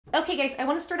Okay guys, I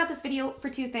want to start out this video for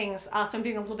two things. So I'm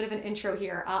doing a little bit of an intro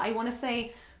here. I want to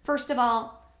say, first of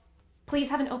all, please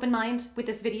have an open mind with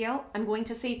this video. I'm going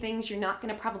to say things you're not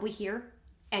going to probably hear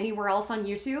anywhere else on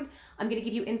YouTube. I'm going to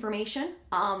give you information.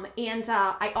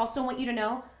 I also want you to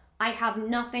know I have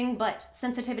nothing but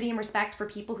sensitivity and respect for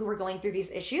people who are going through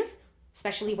these issues,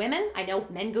 especially women. I know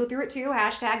men go through it too,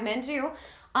 hashtag men too.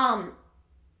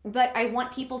 But I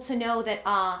want people to know that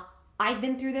I've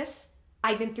been through this.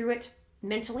 I've been through it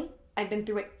mentally. I've been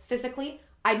through it physically.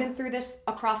 I've been through this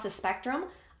across the spectrum.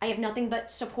 I have nothing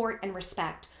but support and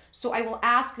respect. So I will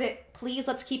ask that please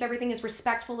let's keep everything as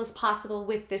respectful as possible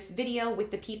with this video,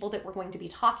 with the people that we're going to be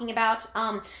talking about.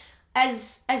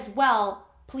 As well,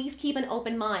 please keep an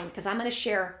open mind because I'm going to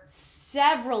share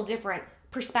several different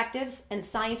perspectives and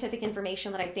scientific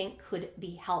information that I think could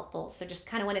be helpful. So just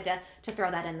kind of wanted to throw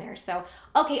that in there. So,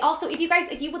 okay, also, if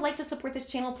you would like to support this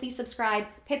channel, please subscribe,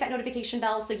 hit that notification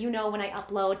bell so you know when I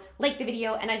upload, like the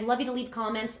video, and I'd love you to leave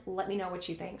comments. Let me know what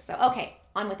you think. So, okay,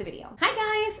 on with the video.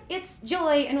 Hi guys, it's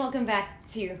Joy and welcome back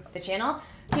to the channel.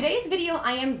 Today's video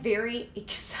I am very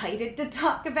excited to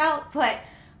talk about, but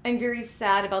I'm very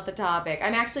sad about the topic.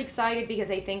 I'm actually excited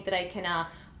because I think that I can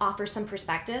offer some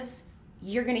perspectives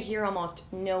you're gonna hear almost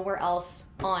nowhere else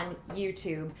on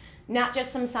YouTube. Not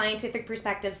just some scientific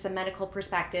perspectives, some medical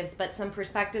perspectives, but some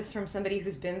perspectives from somebody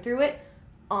who's been through it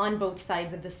on both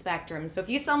sides of the spectrum. So if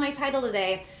you saw my title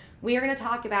today, we are gonna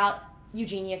talk about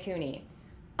Eugenia Cooney.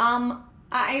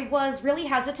 I was really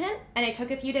hesitant and I took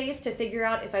a few days to figure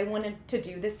out if I wanted to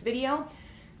do this video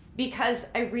because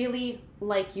I really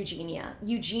like Eugenia.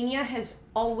 Eugenia has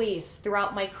always,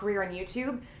 throughout my career on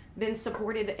YouTube, been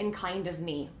supportive and kind of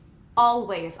me.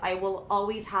 Always. I will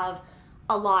always have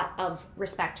a lot of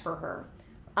respect for her.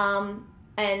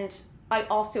 And I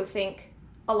also think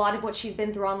a lot of what she's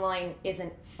been through online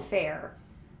isn't fair.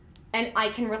 And I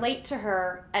can relate to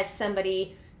her as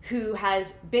somebody who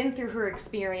has been through her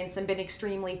experience and been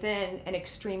extremely thin and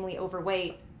extremely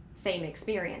overweight, same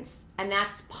experience. And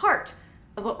that's part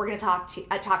of what we're going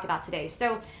to talk about today.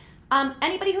 So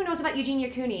anybody who knows about Eugenia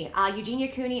Cooney,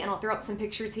 and I'll throw up some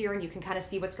pictures here and you can kind of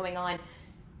see what's going on.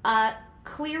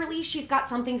 Clearly she's got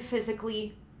something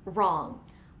physically wrong.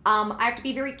 I have to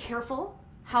be very careful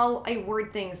how I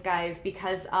word things, guys,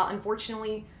 because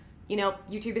unfortunately, you know,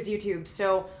 YouTube is YouTube.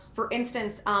 So for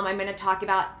instance, I'm going to talk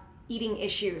about eating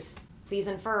issues, please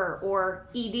infer, or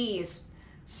EDs.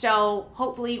 So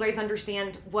hopefully you guys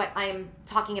understand what I'm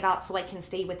talking about so I can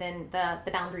stay within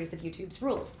the boundaries of YouTube's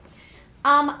rules.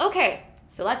 Okay,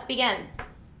 so let's begin.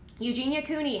 Eugenia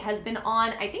Cooney has been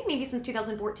on, I think maybe since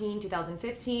 2014,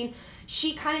 2015.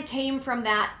 She kind of came from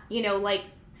that, you know, like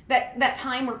that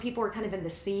time where people were kind of in the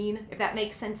scene, if that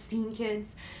makes sense, scene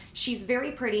kids. She's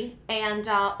very pretty, and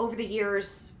over the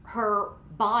years, her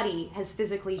body has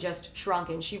physically just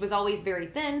shrunken. She was always very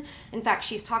thin. In fact,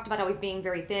 she's talked about always being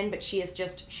very thin, but she has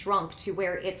just shrunk to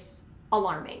where it's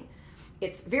alarming.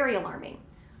 It's very alarming.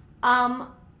 I,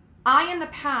 in the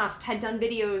past, had done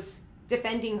videos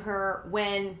defending her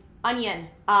when Onision,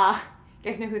 you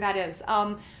guys know who that is,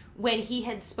 when he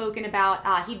had spoken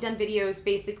about, he'd done videos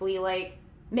basically like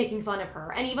making fun of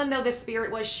her. And even though the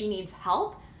spirit was she needs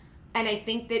help, and I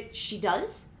think that she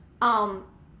does,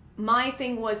 my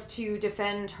thing was to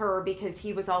defend her because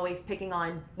he was always picking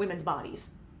on women's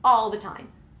bodies all the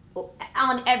time,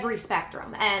 on every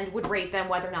spectrum, and would rate them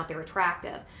whether or not they're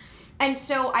attractive. And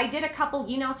so I did a couple,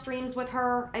 streams with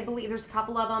her. I believe there's a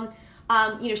couple of them.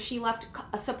 She left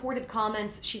supportive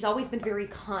comments. She's always been very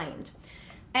kind.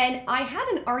 And I had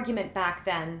an argument back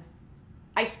then.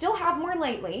 I still have more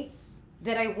lately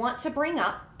that I want to bring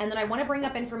up, and then I want to bring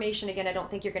up information again I don't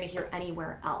think you're going to hear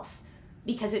anywhere else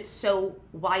because it's so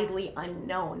widely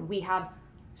unknown. We have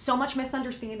so much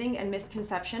misunderstanding and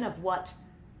misconception of what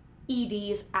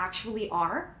EDs actually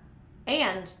are,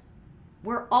 and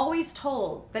we're always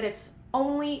told that it's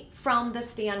only from the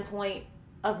standpoint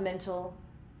of mental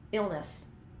illness.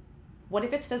 What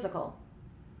if it's physical?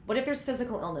 What if there's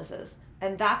physical illnesses?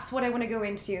 And that's what I want to go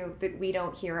into that we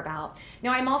don't hear about.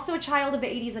 Now, I'm also a child of the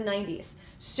 80s and 90s.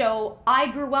 So I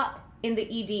grew up in the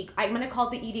ED, I'm going to call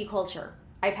it the ED culture.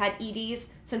 I've had EDs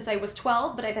since I was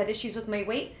 12, but I've had issues with my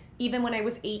weight even when I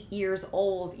was 8 years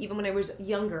old, even when I was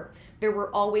younger. There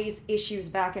were always issues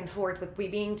back and forth with me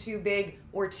being too big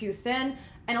or too thin,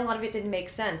 and a lot of it didn't make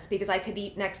sense because I could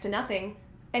eat next to nothing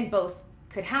and both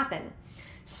could happen.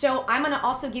 So I'm going to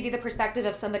also give you the perspective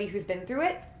of somebody who's been through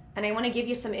it, and I want to give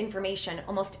you some information.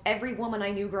 Almost every woman I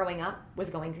knew growing up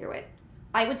was going through it.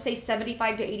 I would say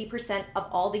 75 to 80% of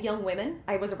all the young women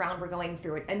I was around were going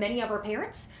through it, and many of our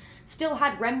parents still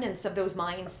had remnants of those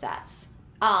mindsets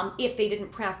if they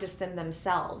didn't practice them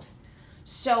themselves.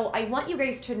 So I want you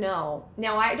guys to know,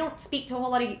 now I don't speak to a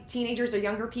whole lot of teenagers or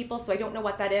younger people, so I don't know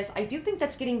what that is. I do think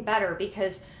that's getting better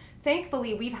because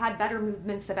thankfully we've had better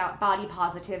movements about body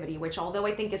positivity, which although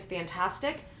I think is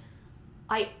fantastic,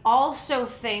 I also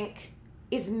think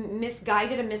is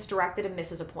misguided and misdirected and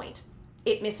misses a point.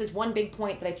 It misses one big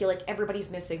point that I feel like everybody's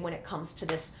missing when it comes to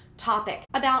this topic.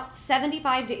 About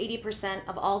 75 to 80%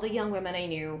 of all the young women I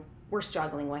knew were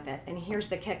struggling with it. And here's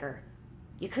the kicker.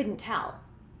 You couldn't tell.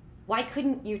 Why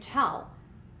couldn't you tell?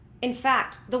 In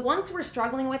fact, the ones who are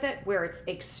struggling with it where it's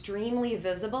extremely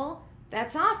visible,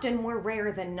 that's often more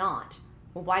rare than not.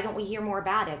 Well, why don't we hear more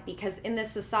about it? Because in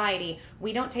this society,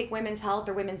 we don't take women's health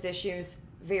or women's issues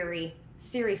very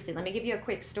seriously. Let me give you a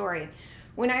quick story.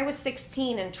 When I was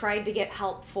 16 and tried to get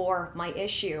help for my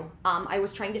issue, I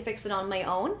was trying to fix it on my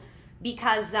own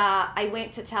because I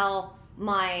went to tell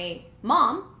my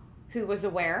mom, who was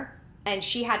aware, and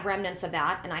she had remnants of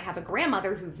that, and I have a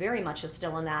grandmother who very much is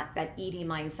still in that ED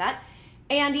mindset.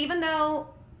 And even though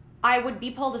I would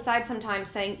be pulled aside sometimes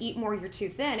saying, eat more, you're too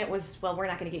thin, it was, well, we're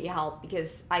not going to get you help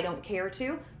because I don't care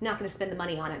to. I'm not going to spend the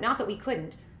money on it. Not that we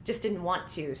couldn't, just didn't want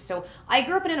to. So I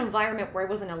grew up in an environment where I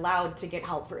wasn't allowed to get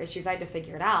help for issues. I had to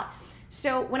figure it out.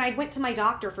 So when I went to my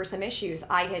doctor for some issues,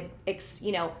 I had,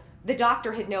 the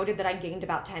doctor had noted that I gained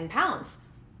about 10 pounds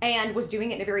and was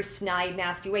doing it in a very snide,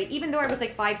 nasty way, even though I was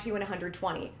like 5'2" and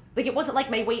 120. Like, it wasn't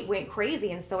like my weight went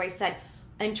crazy. And so I said,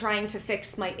 I'm trying to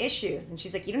fix my issues. And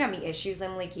she's like, you don't have any issues.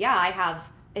 I'm like, yeah, I have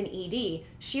an ED.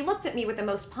 She looked at me with the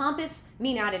most pompous,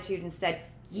 mean attitude and said,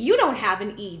 you don't have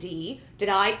an ED. Did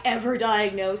I ever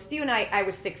diagnose you? And I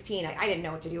was 16. I didn't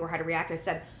know what to do or how to react. I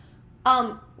said,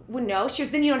 well, no. She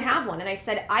goes, then you don't have one. And I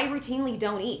said, I routinely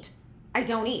don't eat. I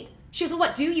don't eat. She goes, well,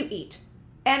 what do you eat?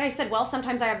 And I said, well,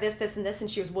 sometimes I have this, this, and this. And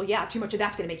she goes, well, yeah, too much of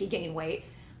that's going to make you gain weight.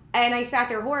 And I sat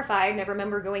there horrified. And I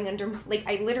remember going under, like,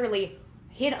 I literally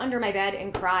hid under my bed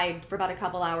and cried for about a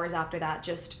couple hours after that,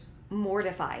 just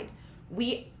mortified.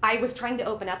 I was trying to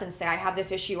open up and say, I have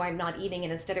this issue, I'm not eating,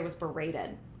 and instead I was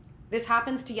berated. This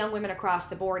happens to young women across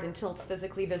the board. Until it's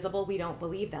physically visible, we don't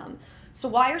believe them. So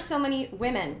why are so many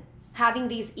women having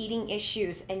these eating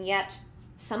issues, and yet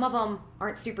some of them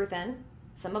aren't super thin,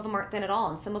 some of them aren't thin at all,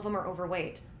 and some of them are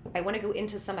overweight? I want to go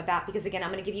into some of that because, again,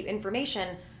 I'm going to give you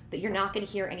information that you're not going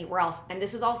to hear anywhere else. And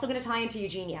this is also going to tie into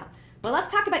Eugenia. But let's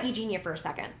talk about Eugenia for a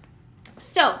second.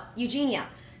 So, Eugenia,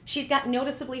 she's got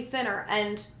noticeably thinner,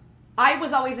 and I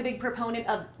was always a big proponent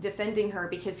of defending her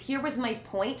because here was my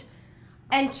point.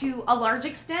 And to a large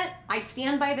extent, I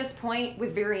stand by this point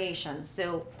with variations.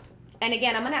 So, and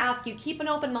again, I'm going to ask you, keep an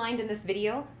open mind in this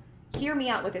video. Hear me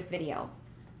out with this video.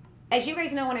 As you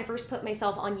guys know, when I first put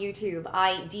myself on YouTube,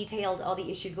 I detailed all the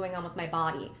issues going on with my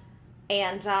body.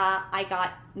 And I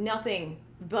got nothing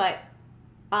but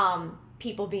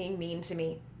people being mean to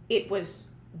me. It was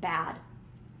bad.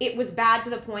 It was bad to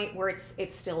the point where it's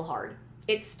still hard.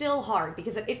 It's still hard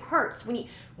because it hurts when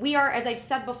we are, as I've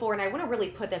said before, and I want to really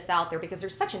put this out there because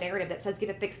there's such a narrative that says get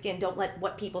a thick skin, don't let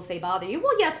what people say bother you.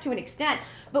 Well, yes, to an extent,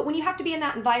 but when you have to be in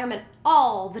that environment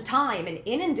all the time and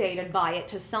inundated by it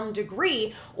to some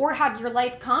degree, or have your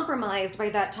life compromised by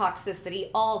that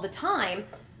toxicity all the time,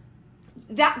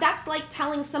 that's like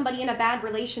telling somebody in a bad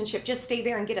relationship, just stay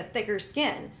there and get a thicker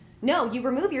skin. No, you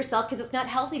remove yourself because it's not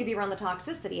healthy to be around the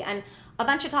toxicity. And a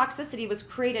bunch of toxicity was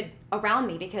created around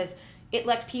me because it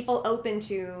left people open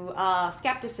to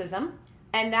skepticism.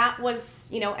 And that was,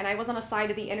 and I was on a side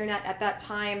of the internet at that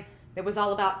time that was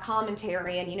all about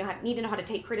commentary and need to know how to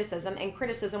take criticism. And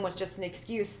criticism was just an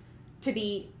excuse to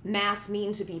be mass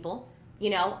mean to people,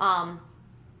 and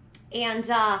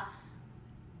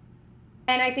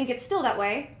I think it's still that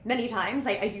way many times.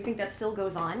 I do think that still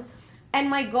goes on. And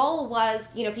my goal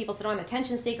was, people said, oh, I'm an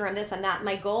attention seeker, I'm this and that.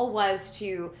 My goal was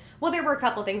to, well, there were a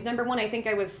couple things. Number one, I think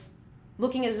I was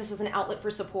looking at this as an outlet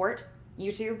for support,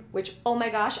 YouTube, which, oh my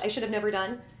gosh, I should have never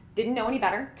done. Didn't know any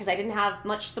better because I didn't have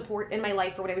much support in my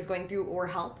life for what I was going through or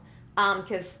help.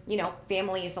 Because,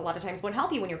 families a lot of times won't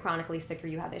help you when you're chronically sick or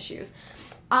you have issues.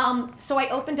 So I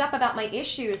opened up about my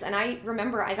issues, and I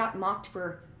remember I got mocked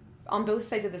on both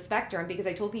sides of the spectrum because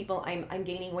I told people I'm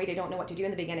gaining weight. I don't know what to do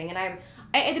in the beginning. And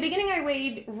at the beginning I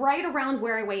weighed right around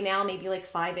where I weigh now, maybe like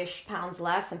 5-ish pounds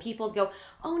less. And people would go,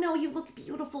 oh no, you look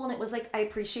beautiful. And it was like, I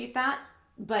appreciate that.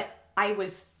 But I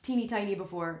was teeny tiny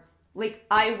before. Like,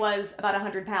 I was about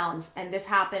 100 pounds, and this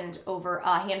happened over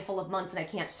a handful of months, and I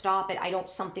can't stop it.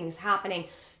 Something's happening.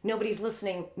 Nobody's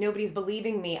listening. Nobody's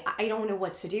believing me. I don't know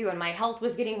what to do. And my health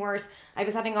was getting worse. I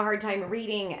was having a hard time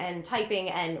reading and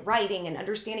typing and writing and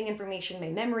understanding information. My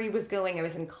memory was going. I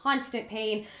was in constant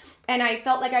pain. And I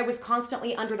felt like I was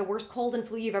constantly under the worst cold and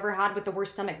flu you've ever had with the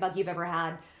worst stomach bug you've ever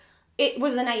had. it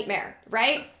was a nightmare,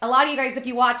 right? A lot of you guys, if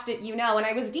you watched it, you know, and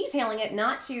I was detailing it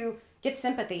not to get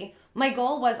sympathy. My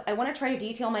goal was I want to try to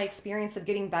detail my experience of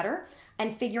getting better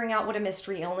and figuring out what a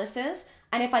mystery illness is.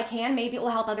 And if I can, maybe it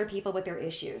will help other people with their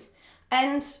issues.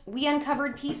 And we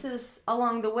uncovered pieces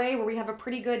along the way where we have a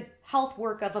pretty good health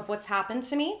workup of what's happened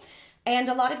to me. And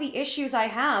a lot of the issues I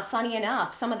have, funny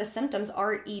enough, some of the symptoms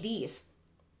are EDs.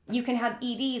 You can have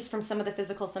EDs from some of the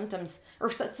physical symptoms or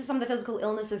some of the physical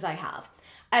illnesses I have.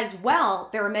 As well,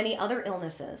 there are many other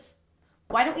illnesses.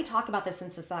 Why don't we talk about this in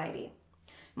society?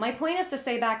 My point is to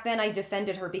say back then I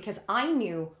defended her because I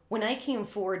knew when I came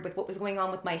forward with what was going on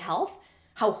with my health,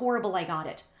 how horrible I got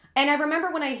it. And I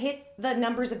remember when I hit the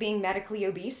numbers of being medically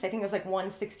obese, I think it was like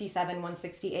 167,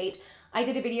 168, I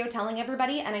did a video telling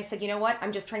everybody and I said, you know what?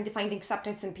 I'm just trying to find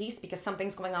acceptance and peace because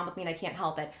something's going on with me and I can't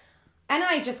help it. And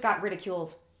I just got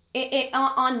ridiculed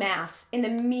en masse in the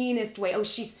meanest way. Oh,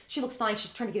 she looks fine.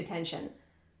 She's trying to get attention.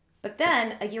 But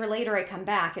then a year later, I come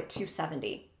back at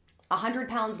 270. 100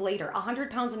 pounds later, 100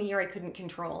 pounds in a year I couldn't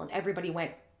control. And everybody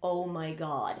went, oh my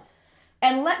God.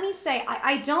 And let me say,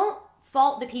 I don't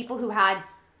fault the people who had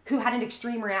an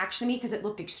extreme reaction to me because it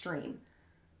looked extreme.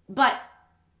 But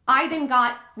I then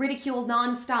got ridiculed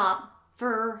nonstop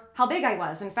for how big I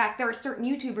was. In fact, there are certain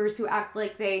YouTubers who act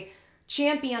like they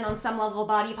champion on some level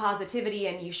body positivity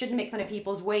and you shouldn't make fun of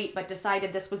people's weight, but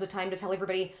decided this was a time to tell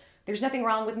everybody there's nothing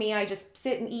wrong with me. I just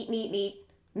sit and eat,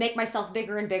 make myself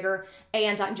bigger and bigger,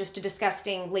 and I'm just a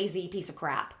disgusting, lazy piece of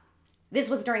crap. This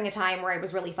was during a time where I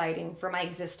was really fighting for my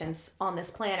existence on this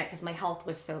planet because my health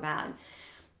was so bad.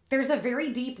 There's a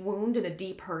very deep wound and a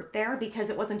deep hurt there because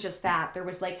it wasn't just that. There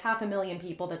was like 500,000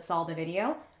 people that saw the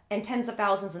video and tens of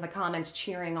thousands in the comments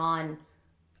cheering on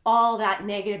all that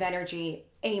negative energy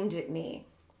aimed at me.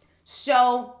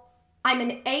 So I'm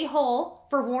an a-hole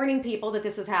for warning people that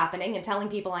this is happening and telling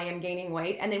people I am gaining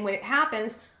weight. And then when it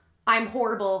happens, I'm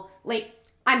horrible. Like,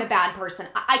 I'm a bad person.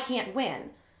 I can't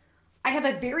win. I have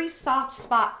a very soft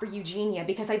spot for Eugenia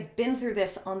because I've been through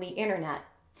this on the internet.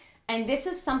 And this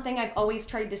is something I've always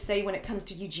tried to say when it comes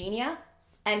to Eugenia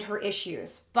and her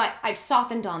issues. But I've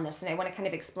softened on this and I want to kind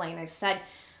of explain. I've said,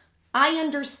 I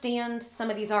understand some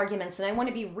of these arguments and I want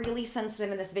to be really sensitive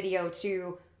in this video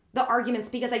to the arguments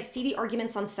because I see the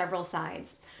arguments on several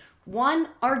sides. One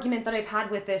argument that I've had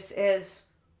with this is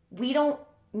we don't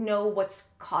know what's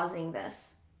causing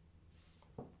this.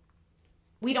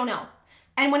 We don't know.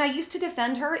 And when I used to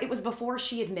defend her, it was before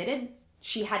she admitted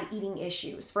she had eating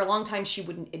issues. For a long time, she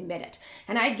wouldn't admit it.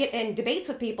 And I'd get in debates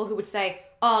with people who would say,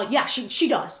 yeah, she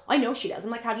does. I know she does.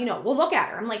 I'm like, how do you know? Well, look at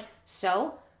her. I'm like,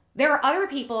 so? There are other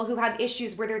people who have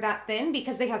issues where they're that thin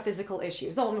because they have physical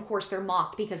issues. Oh, and of course, they're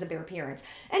mocked because of their appearance.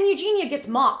 And Eugenia gets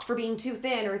mocked for being too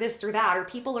thin or this or that, or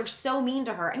people are so mean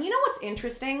to her. And you know what's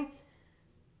interesting?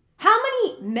 How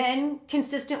many men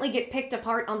consistently get picked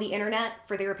apart on the internet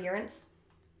for their appearance?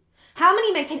 How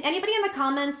many men? Can anybody in the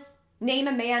comments name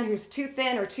a man who's too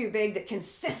thin or too big that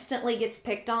consistently gets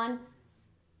picked on?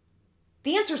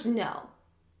 The answer's no.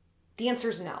 The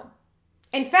answer's no.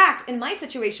 In fact, in my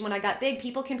situation when I got big,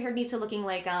 people compared me to looking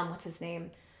like, what's his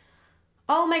name?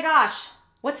 Oh my gosh,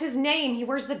 what's his name? He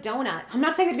wears the donut. I'm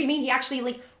not saying that to be mean. He actually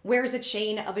like wears a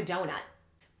chain of a donut.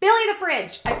 Billy the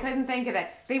Fridge. I couldn't think of it.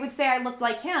 They would say I looked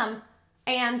like him.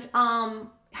 And,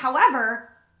 however,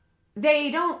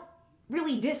 they don't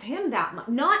really diss him that much.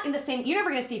 Not in the same, you're never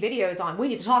going to see videos on, we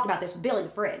need to talk about this with Billy the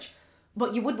Fridge.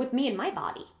 But you would with me and my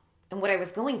body and what I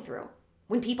was going through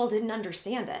when people didn't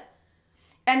understand it.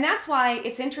 And that's why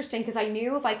it's interesting because I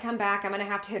knew if I come back, I'm going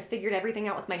to have figured everything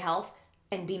out with my health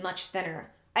and be much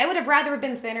thinner. I would have rather have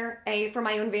been thinner, A, for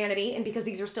my own vanity and because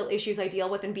these are still issues I deal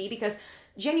with, and B, because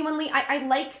genuinely I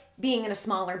like being in a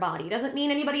smaller body. Doesn't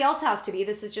mean anybody else has to be.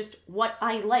 This is just what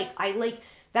I like. I like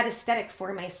that aesthetic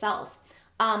for myself.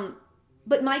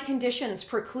 But my conditions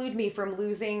preclude me from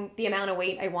losing the amount of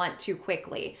weight I want too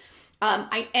quickly. The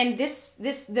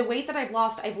weight that I've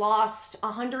lost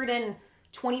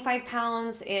 125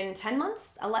 pounds in 10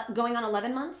 months, going on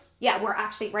 11 months. Yeah, we're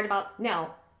actually right about, no.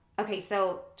 Okay,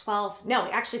 so 12, no,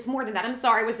 actually it's more than that. I'm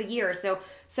sorry, it was a year. So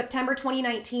September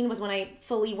 2019 was when I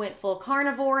fully went full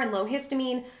carnivore and low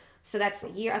histamine. So that's a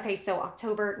year. Okay, so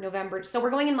October, November. So we're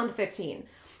going in month 15.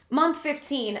 Month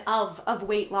 15 of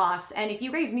weight loss. And if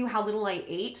you guys knew how little I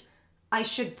ate, I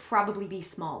should probably be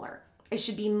smaller. It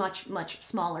should be much, much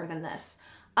smaller than this.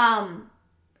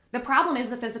 The problem is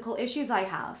the physical issues I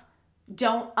have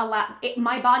don't allow it.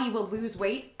 My body will lose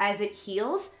weight as it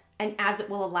heals and as it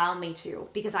will allow me to,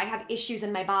 because I have issues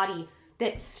in my body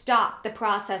that stop the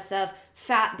process of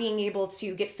fat being able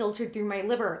to get filtered through my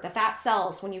liver, the fat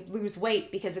cells when you lose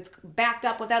weight because it's backed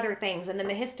up with other things, and then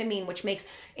the histamine, which makes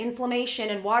inflammation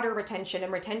and water retention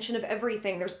and retention of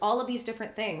everything. There's all of these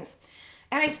different things.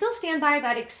 And I still stand by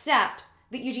that, except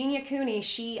that Eugenia Cooney,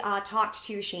 she talked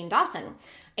to Shane Dawson,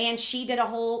 and she did a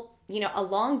whole, a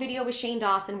long video with Shane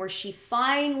Dawson where she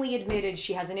finally admitted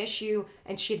she has an issue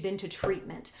and she had been to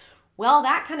treatment. Well,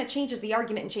 that kind of changes the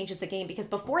argument and changes the game, because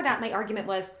before that, my argument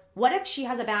was, what if she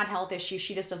has a bad health issue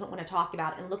she just doesn't want to talk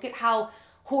about? And look at how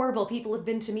horrible people have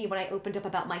been to me when I opened up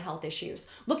about my health issues.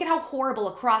 Look at how horrible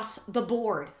across the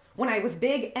board, when I was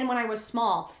big and when I was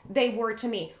small, they were to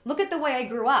me. Look at the way I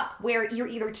grew up, where you're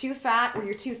either too fat or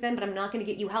you're too thin, but I'm not going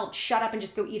to get you help. Shut up and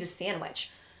just go eat a sandwich.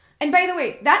 And by the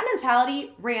way, that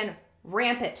mentality ran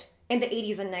rampant in the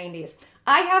 80s and 90s.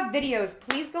 I have videos,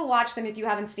 please go watch them if you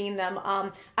haven't seen them,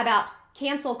 about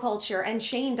cancel culture and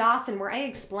Shane Dawson, where I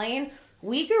explain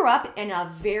we grew up in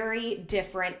a very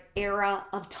different era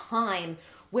of time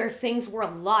where things were a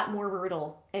lot more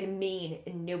brutal and mean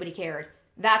and nobody cared.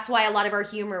 That's why a lot of our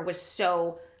humor was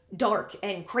so dark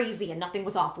and crazy and nothing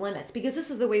was off limits, because this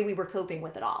is the way we were coping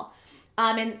with it all.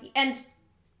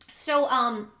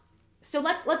 So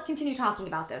let's continue talking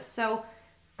about this. So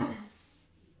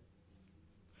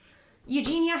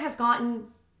Eugenia has gotten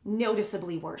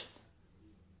noticeably worse.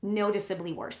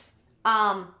 Noticeably worse.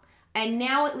 And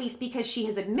now, at least because she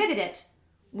has admitted it,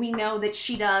 we know that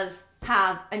she does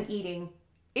have an eating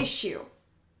issue.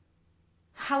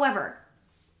 However,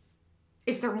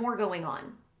 is there more going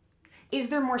on? Is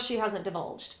there more she hasn't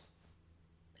divulged?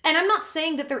 And I'm not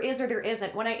saying that there is or there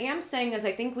isn't. What I am saying is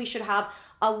I think we should have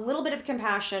a little bit of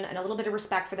compassion and a little bit of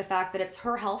respect for the fact that it's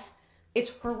her health,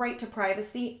 it's her right to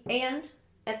privacy, and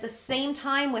at the same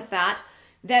time with that,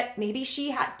 that maybe she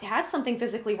has something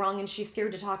physically wrong and she's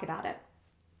scared to talk about it.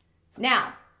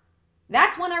 Now,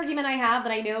 that's one argument I have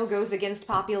that I know goes against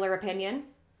popular opinion.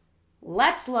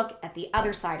 Let's look at the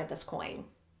other side of this coin.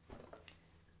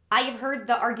 I have heard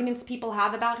the arguments people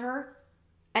have about her,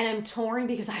 and I'm torn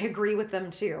because I agree with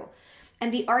them too.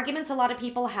 And the arguments a lot of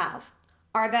people have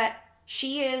are that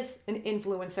she is an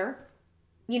influencer.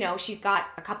 She's got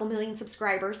a couple million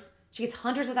subscribers. She gets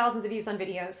hundreds of thousands of views on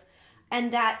videos,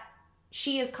 and that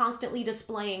she is constantly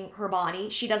displaying her body.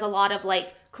 She does a lot of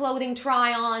clothing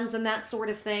try-ons and that sort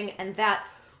of thing, and that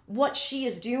what she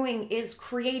is doing is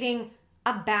creating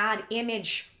a bad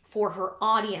image for her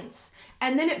audience.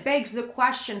 And then it begs the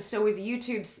question, so is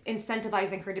YouTube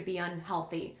incentivizing her to be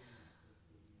unhealthy?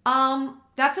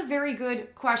 That's a very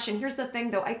good question. Here's the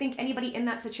thing though, I think anybody in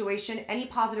that situation, any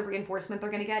positive reinforcement they're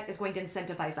gonna get is going to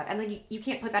incentivize that. And then you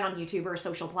can't put that on YouTube or a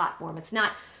social platform. It's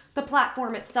not the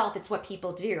platform itself, it's what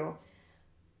people do.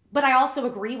 But I also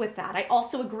agree with that. I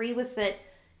also agree with that.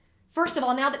 First of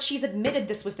all, now that she's admitted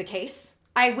this was the case,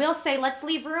 I will say let's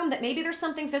leave room that maybe there's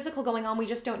something physical going on we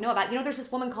just don't know about. There's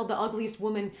this woman called the ugliest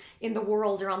woman in the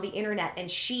world or on the internet, and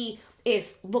she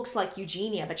looks like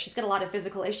Eugenia, but she's got a lot of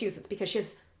physical issues. It's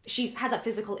because she has a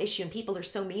physical issue and people are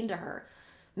so mean to her.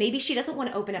 Maybe she doesn't want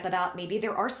to open up about, maybe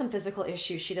there are some physical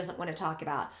issues she doesn't want to talk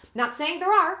about. Not saying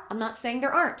there are, I'm not saying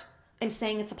there aren't. I'm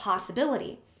saying it's a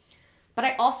possibility. But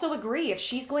I also agree, if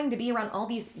she's going to be around all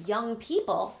these young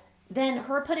people, then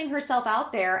her putting herself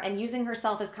out there and using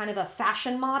herself as kind of a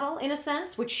fashion model in a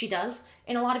sense, which she does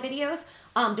in a lot of videos,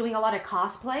 doing a lot of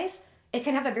cosplays, it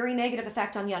can have a very negative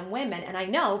effect on young women. And I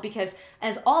know because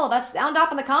as all of us, sound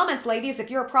off in the comments, ladies, if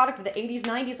you're a product of the 80s,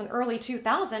 90s, and early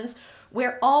 2000s,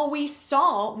 where all we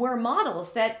saw were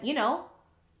models that,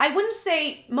 I wouldn't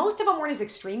say, most of them weren't as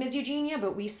extreme as Eugenia,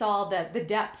 but we saw the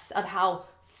depths of how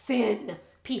thin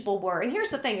people were. And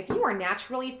here's the thing, if you are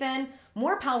naturally thin,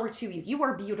 more power to you. You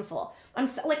are beautiful.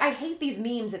 I hate these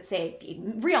memes that say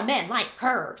real men like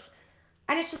curves.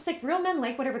 And it's just real men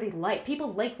like whatever they like.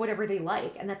 People like whatever they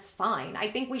like, and that's fine. I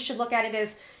think we should look at it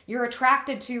as you're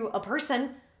attracted to a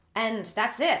person, and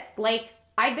that's it.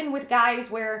 I've been with guys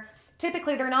where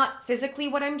typically they're not physically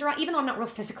what I'm drawn, even though I'm not real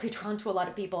physically drawn to a lot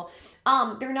of people.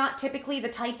 They're not typically the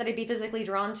type that I'd be physically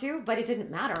drawn to, but it didn't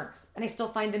matter. And I still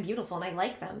find them beautiful and I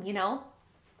like them,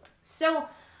 So,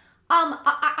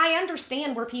 I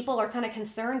understand where people are kind of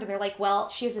concerned and they're like, well,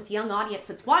 she has this young audience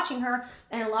that's watching her,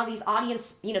 and a lot of these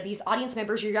audience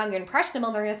members, you're young and impressionable,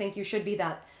 and they're going to think you should be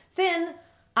that thin.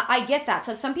 I get that.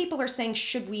 So some people are saying,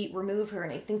 should we remove her?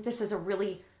 And I think this is a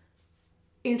really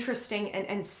interesting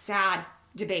and sad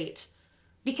debate.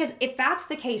 Because if that's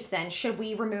the case, then should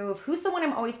we remove, who's the one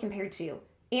I'm always compared to?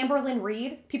 Amberlynn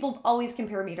Reed. People always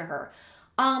compare me to her.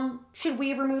 Should we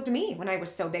have removed me when I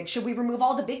was so big? Should we remove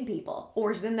all the big people?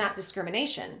 Or is then that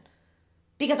discrimination?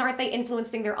 Because aren't they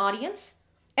influencing their audience?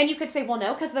 And you could say, well,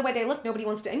 no, because of the way they look, nobody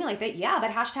wants to emulate that. Yeah,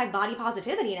 but hashtag body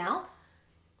positivity now.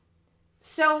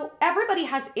 So everybody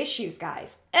has issues,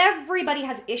 guys. Everybody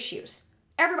has issues.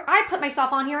 I put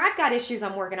myself on here. I've got issues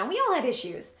I'm working on. We all have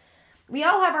issues. We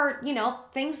all have our,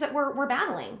 things that we're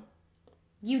battling.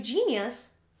 Eugenia's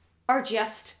are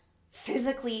just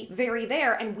physically very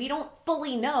there, and we don't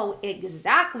fully know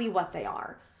exactly what they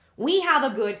are. We have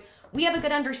a good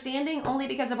understanding only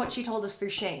because of what she told us through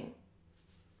Shane.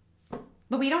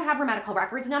 But we don't have her medical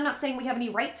records, and I'm not saying we have any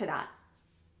right to that.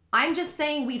 I'm just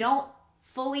saying we don't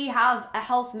fully have a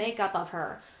health makeup of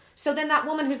her. So then that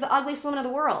woman who's the ugliest woman of the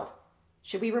world,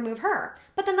 should we remove her?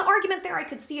 But then the argument there I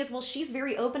could see is, well, she's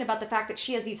very open about the fact that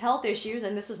she has these health issues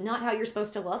and this is not how you're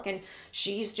supposed to look, and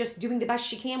she's just doing the best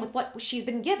she can with what she's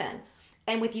been given.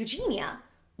 And with Eugenia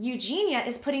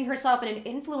is putting herself in an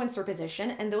influencer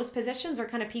position, and those positions are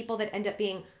kind of people that end up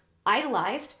being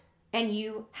idolized, and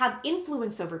you have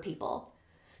influence over people.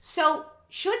 So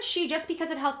should she, just because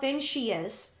of how thin she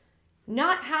is,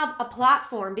 not have a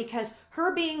platform because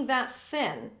her being that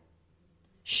thin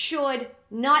should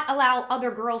not allow other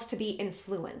girls to be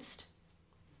influenced?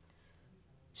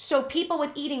 So people with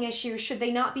eating issues, should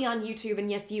they not be on YouTube? And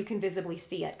yes, you can visibly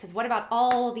see it. Because what about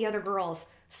all the other girls?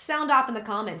 Sound off in the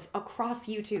comments across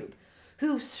YouTube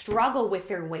who struggle with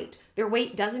their weight. Their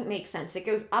weight doesn't make sense. It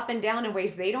goes up and down in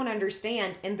ways they don't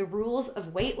understand. And the rules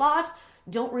of weight loss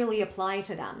don't really apply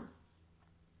to them.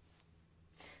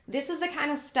 This is the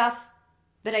kind of stuff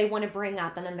that I want to bring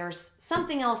up. And then there's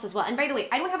something else as well. And by the way,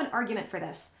 I don't have an argument for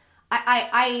this.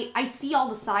 I see all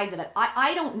the sides of it.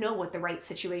 I don't know what the right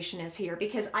situation is here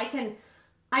because I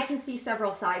can see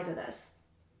several sides of this.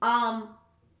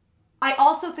 I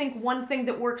also think one thing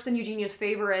that works in Eugenia's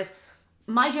favor is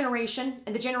my generation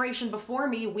and the generation before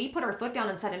me, we put our foot down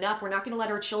and said enough. We're not going to let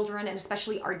our children, and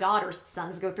especially our daughters,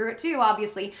 sons go through it too,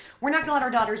 obviously. We're not going to let our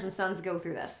daughters and sons go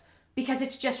through this because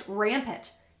it's just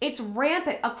rampant. It's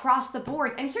rampant across the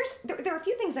board. And there are a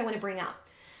few things I want to bring up.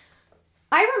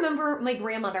 I remember my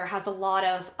grandmother has a lot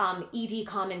of ED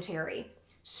commentary.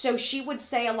 So she would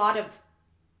say a lot of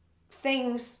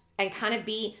things and kind of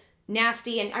be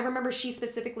nasty. And I remember she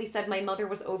specifically said my mother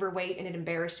was overweight and it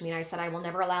embarrassed me. And I said, I will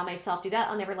never allow myself to do that.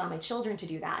 I'll never allow my children to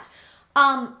do that.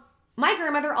 My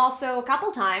grandmother also a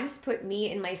couple times put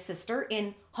me and my sister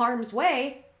in harm's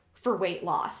way for weight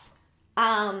loss.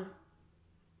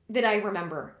 That I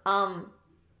remember.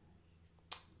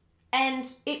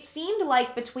 And it seemed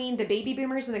like between the baby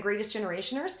boomers and the greatest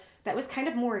generationers, that was kind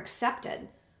of more accepted.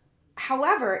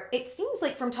 However, it seems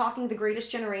like from talking to the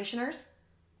greatest generationers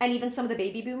and even some of the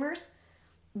baby boomers,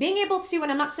 being able to,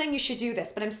 and I'm not saying you should do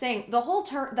this, but I'm saying the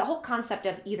whole concept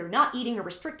of either not eating or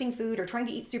restricting food or trying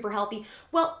to eat super healthy,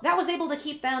 well, that was able to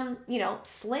keep them,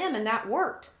 slim, and that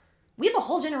worked. We have a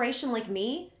whole generation like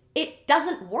me. It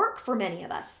doesn't work for many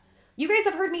of us. You guys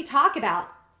have heard me talk about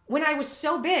when I was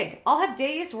so big. I'll have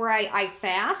days where I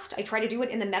fast. I try to do it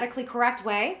in the medically correct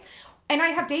way. And I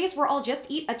have days where I'll just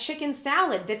eat a chicken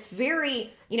salad that's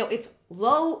very, it's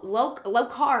low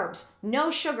carbs, no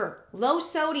sugar, low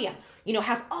sodium,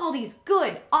 has all these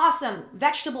good, awesome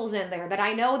vegetables in there that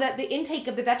I know that the intake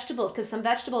of the vegetables, because some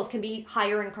vegetables can be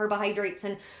higher in carbohydrates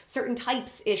and certain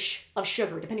types-ish of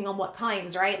sugar, depending on what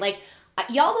kinds, right? Like,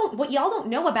 what y'all don't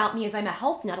know about me is I'm a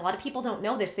health nut. A lot of people don't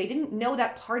know this. They didn't know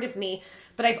that part of me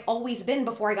that I've always been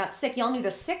before I got sick. Y'all knew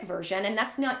the sick version, and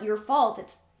that's not your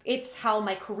fault. It's how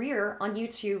my career on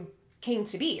YouTube came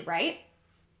to be, right?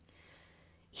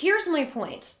 Here's my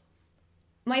point.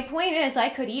 My point is I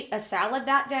could eat a salad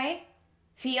that day,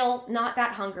 feel not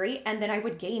that hungry, and then I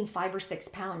would gain 5 or 6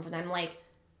 pounds. And I'm like,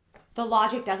 the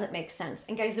logic doesn't make sense.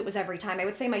 And guys, it was every time. I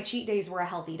would say my cheat days were a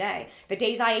healthy day. The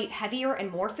days I ate heavier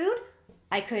and more food,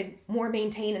 I could more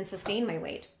maintain and sustain my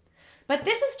weight. But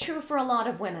this is true for a lot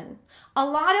of women. A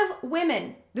lot of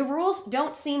women, the rules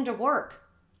don't seem to work.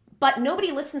 But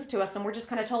nobody listens to us, and we're just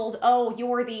kind of told, oh,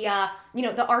 you're the,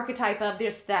 the archetype of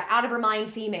this, the out of her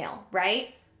mind female,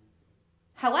 right?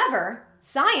 However,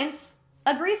 science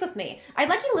agrees with me. I'd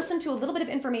like you to listen to a little bit of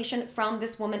information from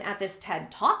this woman at this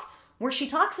TED Talk, where she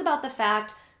talks about the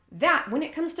fact that when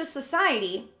it comes to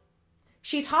society,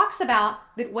 she talks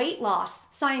about that weight loss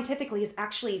scientifically is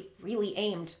actually really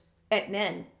aimed at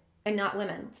men and not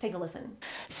women. Let's take a listen.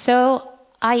 So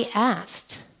I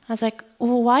was like,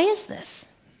 well, why is this?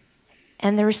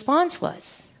 And the response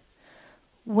was,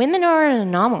 women are an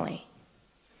anomaly.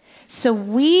 So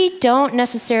we don't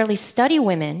necessarily study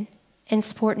women in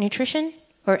sport nutrition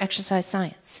or exercise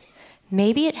science.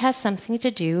 Maybe it has something to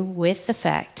do with the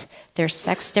fact there's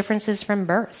sex differences from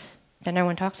birth that no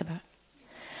one talks about.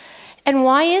 And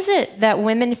why is it that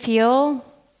women feel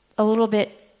a little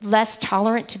bit less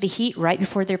tolerant to the heat right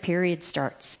before their period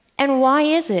starts? And why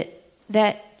is it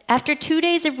that after 2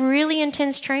 days of really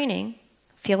intense training,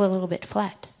 feel a little bit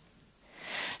flat?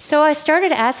 So I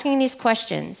started asking these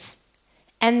questions,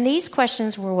 and these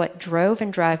questions were what drove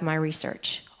and drive my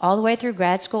research, all the way through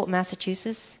grad school at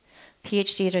Massachusetts,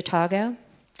 PhD at Otago,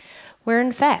 where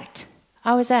in fact,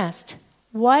 I was asked,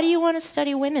 why do you want to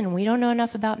study women? We don't know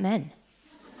enough about men.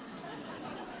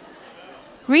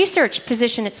 Research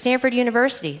position at Stanford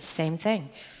University, same thing.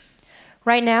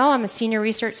 Right now, I'm a senior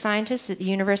research scientist at the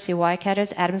University of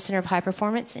Waikato's Adams Center of High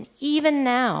Performance, and even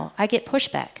now, I get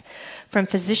pushback from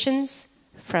physicians,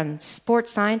 from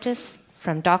sports scientists,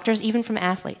 from doctors, even from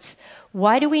athletes.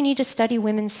 Why do we need to study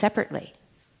women separately?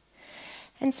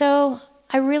 And so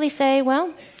I really say,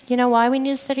 well, you know why we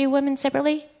need to study women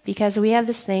separately? Because we have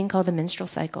this thing called the menstrual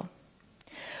cycle.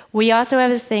 We also have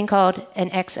this thing called an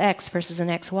XX versus an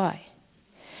XY.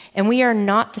 And we are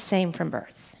not the same from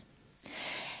birth.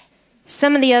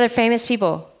 Some of the other famous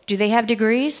people, do they have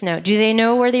degrees? No. Do they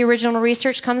know where the original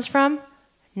research comes from?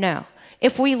 No.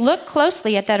 If we look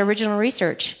closely at that original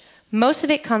research, most of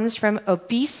it comes from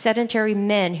obese, sedentary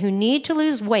men who need to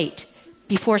lose weight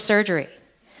before surgery.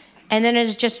 And then it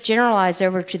is just generalized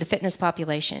over to the fitness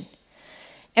population.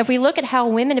 If we look at how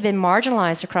women have been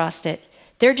marginalized across it,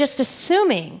 they're just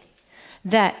assuming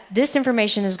that this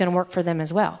information is going to work for them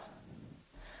as well.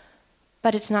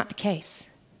 But it's not the case.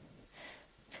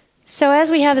 So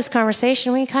as we have this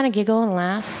conversation, we kind of giggle and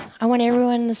laugh. I want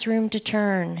everyone in this room to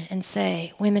turn and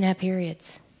say, women have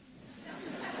periods.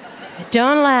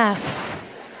 Don't laugh.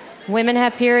 Women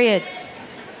have periods.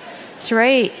 That's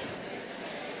right.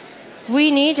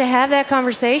 We need to have that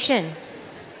conversation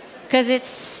because it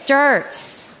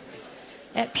starts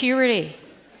at puberty.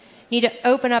 You need to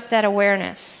open up that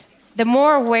awareness. The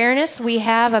more awareness we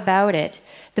have about it,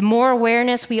 the more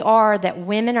awareness we are that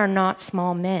women are not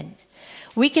small men.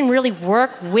 We can really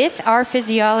work with our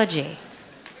physiology,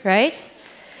 right?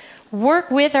 Work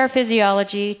with our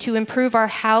physiology to improve our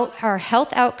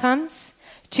health outcomes,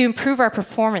 to improve our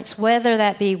performance, whether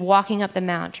that be walking up the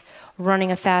mount, running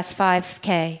a fast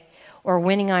 5K, or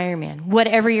winning Ironman,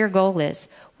 whatever your goal is,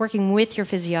 working with your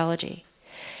physiology.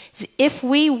 If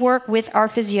we work with our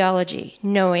physiology,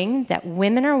 knowing that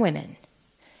women are women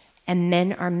and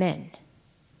men are men,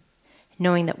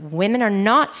 knowing that women are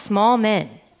not small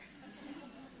men,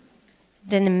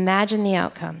 then imagine the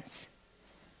outcomes.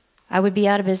 I would be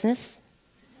out of business,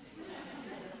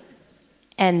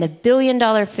 and the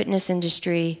billion-dollar fitness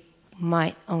industry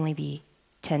might only be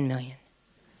 10 million.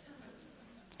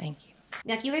 Thank you.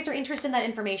 Now, if you guys are interested in that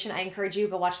information, I encourage you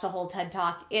to go watch the whole TED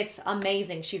Talk. It's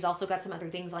amazing. She's also got some other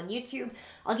things on YouTube.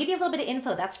 I'll give you a little bit of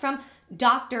info. That's from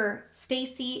Dr.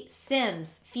 Stacy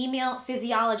Sims, Female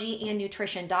Physiology and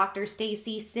Nutrition.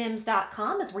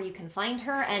 DrStacySims.com is where you can find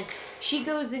her. And she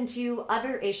goes into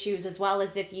other issues as well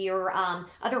as if you're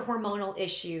other hormonal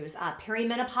issues,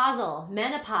 perimenopausal,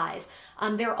 menopause.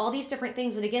 There are all these different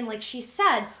things. And again, like she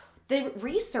said, the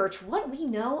research, what we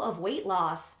know of weight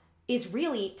loss is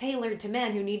really tailored to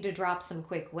men who need to drop some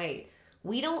quick weight.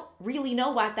 We don't really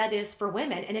know what that is for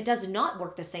women, and it does not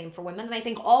work the same for women. And I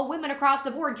think all women across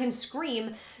the board can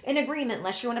scream in agreement,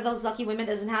 unless you're one of those lucky women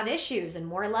that doesn't have issues, and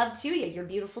more love to you. You're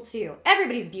beautiful too.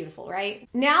 Everybody's beautiful, right?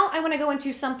 Now I want to go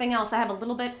into something else. I have a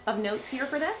little bit of notes here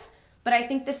for this, but I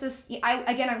think this is,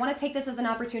 I want to take this as an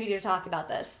opportunity to talk about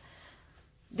this.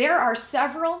 There are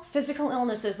several physical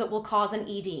illnesses that will cause an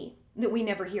ED that we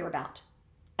never hear about.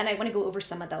 And I want to go over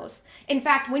some of those. In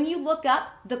fact, when you look up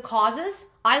the causes,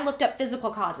 I looked up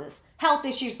physical causes, health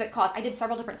issues that cause. I did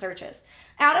several different searches.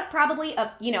 Out of probably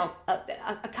a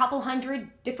couple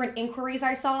hundred different inquiries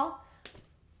I saw,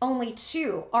 only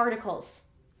 2 articles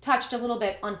touched a little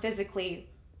bit on physically,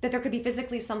 that there could be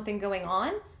physically something going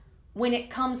on when it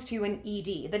comes to an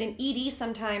ED. That an ED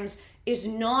sometimes is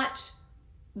not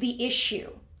the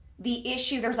issue. The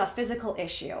issue, there's a physical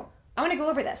issue. I want to go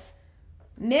over this.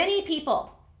 Many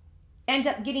people end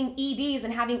up getting EDs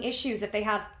and having issues if they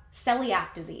have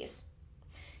celiac disease.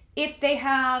 If they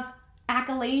have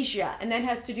achalasia, and that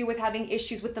has to do with having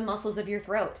issues with the muscles of your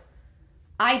throat.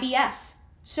 IBS.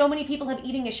 So many people have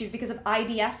eating issues because of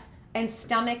IBS and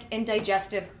stomach and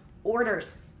digestive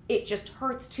orders. It just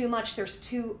hurts too much. There's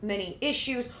too many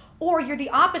issues. Or you're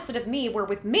the opposite of me, where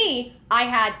with me, I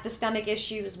had the stomach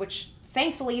issues, which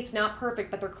thankfully it's not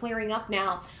perfect, but they're clearing up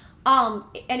now.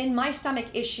 And in my stomach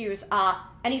issues,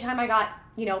 anytime I got,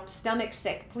 stomach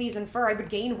sick, please infer, I would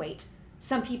gain weight.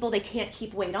 Some people, they can't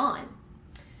keep weight on.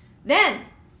 Then,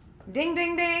 ding,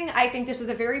 ding, ding, I think this is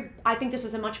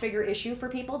a much bigger issue for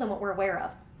people than what we're aware of.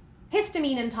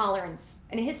 histamine intolerance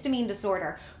and a histamine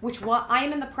disorder, which I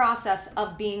am in the process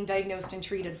of being diagnosed and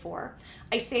treated for.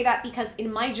 I say that because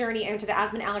in my journey, I went to the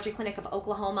Asthma and Allergy Clinic of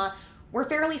Oklahoma. We're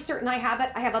fairly certain I have it.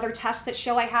 I have other tests that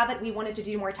show I have it. We wanted to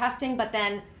do more testing, but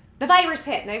then the virus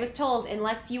hit, and I was told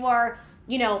unless you are,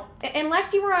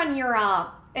 unless you were on your,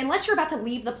 unless you're about to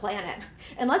leave the planet,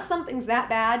 unless something's that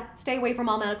bad, stay away from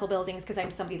all medical buildings because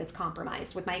I'm somebody that's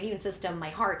compromised with my immune system, my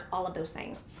heart, all of those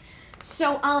things.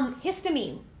 So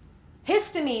histamine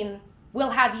will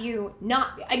have you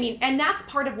not, and that's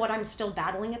part of what I'm still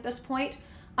battling at this point.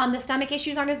 The stomach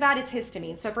issues aren't as bad, it's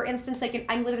histamine. So for instance,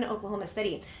 I'm living in Oklahoma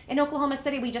City. In Oklahoma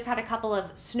City, we just had a couple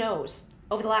of snows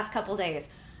over the last couple of days,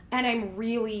 and I'm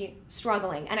really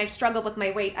struggling. And I've struggled with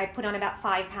my weight. I've put on about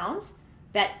 5 pounds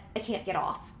that I can't get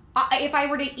off. If I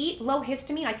were to eat low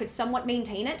histamine, I could somewhat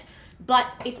maintain it, but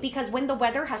it's because when the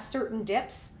weather has certain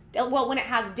dips, well, when it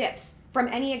has dips from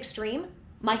any extreme,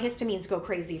 my histamines go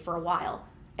crazy for a while.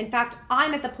 In fact,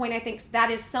 I'm at the point I think that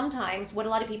is sometimes what a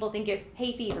lot of people think is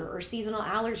hay fever or seasonal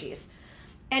allergies.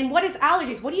 And what is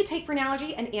allergies? What do you take for an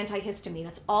allergy? An antihistamine.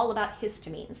 It's all about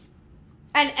histamines.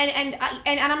 And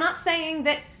I'm not saying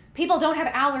that people don't have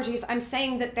allergies. I'm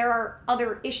saying that there are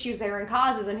other issues there and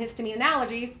causes, and histamine and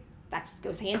allergies, that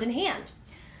goes hand in hand.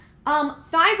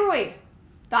 Thyroid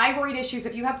issues.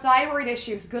 If you have thyroid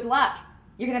issues, good luck.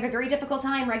 You're gonna have a very difficult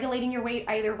time regulating your weight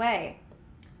either way.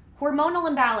 Hormonal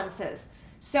imbalances.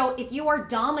 So if you are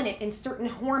dominant in certain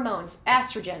hormones,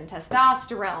 estrogen,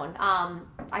 testosterone,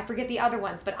 I forget the other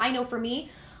ones, but I know for me,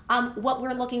 what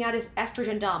we're looking at is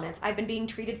estrogen dominance. I've been being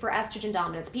treated for estrogen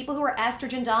dominance. People who are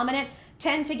estrogen dominant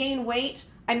tend to gain weight.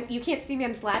 You can't see me,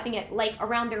 I'm slapping it, like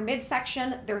around their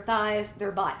midsection, their thighs,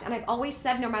 their butt. And I've always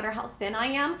said, no matter how thin I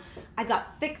am, I've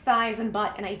got thick thighs and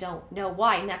butt, and I don't know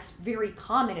why. And that's very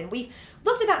common. And we've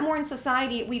looked at that more in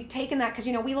society. We've taken that because,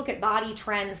 we look at body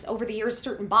trends over the years.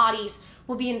 Certain bodies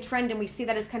will be in trend, and we see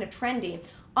that as kind of trendy.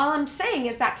 All I'm saying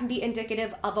is that can be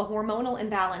indicative of a hormonal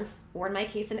imbalance, or in my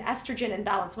case, an estrogen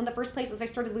imbalance. One of the first places I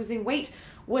started losing weight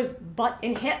was butt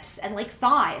and hips and like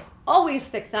thighs, always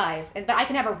thick thighs. But I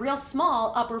can have a real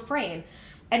small upper frame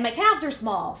and my calves are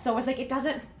small. So I was like,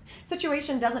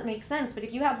 situation doesn't make sense. But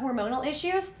if you have hormonal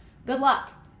issues, good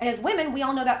luck. And as women, we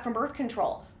all know that from birth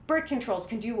control. Birth controls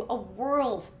can do a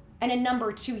world and a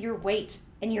number to your weight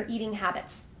and your eating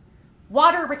habits.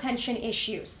 Water retention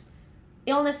issues.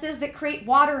 Illnesses that create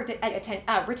water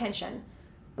retention.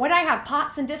 When I have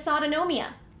POTS and dysautonomia,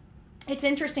 it's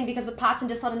interesting because with POTS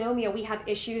and dysautonomia, we have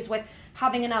issues with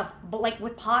having enough,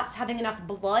 with POTS, having enough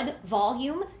blood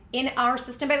volume in our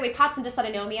system. By the way, POTS and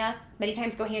dysautonomia many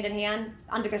times go hand in hand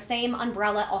under the same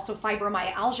umbrella, also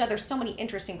fibromyalgia. There's so many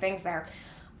interesting things there.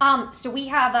 So we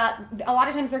have, a lot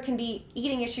of times there can be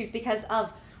eating issues because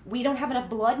of we don't have enough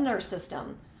blood in our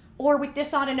system. Or with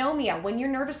dysautonomia, when your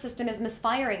nervous system is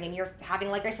misfiring and you're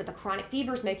having, like I said, the chronic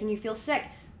fevers making you feel sick,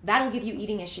 that'll give you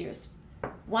eating issues.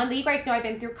 One that you guys know, I've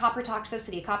been through copper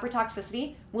toxicity. Copper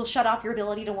toxicity will shut off your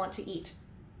ability to want to eat.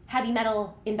 Heavy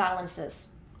metal imbalances,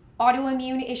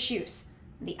 autoimmune issues.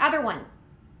 The other one,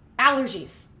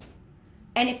 allergies.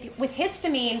 And with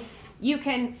histamine, you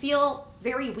can feel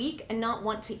very weak and not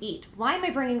want to eat. Why am I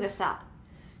bringing this up?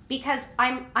 Because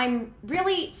I'm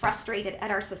really frustrated at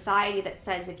our society that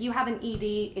says if you have an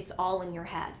ED, it's all in your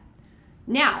head.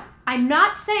 Now, I'm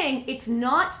not saying it's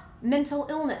not mental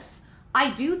illness.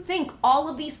 I do think all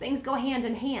of these things go hand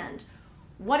in hand.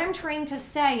 What I'm trying to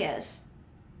say is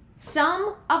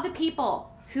some of the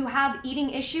people who have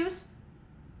eating issues,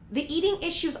 the eating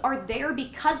issues are there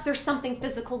because there's something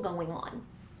physical going on.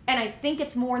 And I think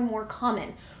it's more and more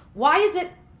common. Why is it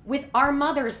with our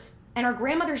mothers and our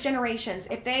grandmothers' generations,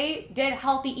 if they did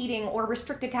healthy eating or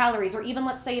restricted calories, or even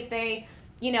let's say if they,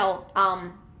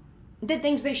 did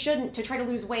things they shouldn't to try to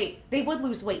lose weight, they would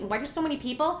lose weight. And why do so many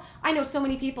people? I know so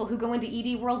many people who go into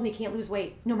ED world and they can't lose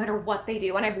weight no matter what they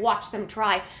do. And I've watched them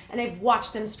try, and I've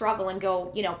watched them struggle and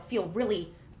go, feel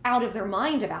really out of their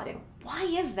mind about it. Why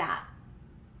is that?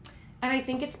 And I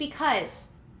think it's because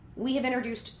we have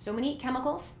introduced so many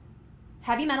chemicals,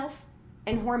 heavy metals,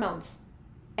 and hormones.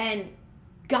 And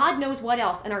God knows what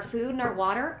else. And our food and our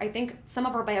water, I think some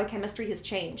of our biochemistry has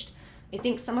changed. I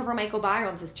think some of our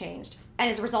microbiomes has changed. And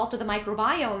as a result of the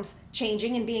microbiomes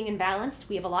changing and being imbalanced,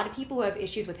 we have a lot of people who have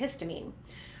issues with histamine.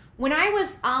 When I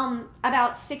was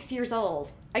about 6 years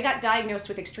old, I got diagnosed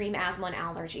with extreme asthma and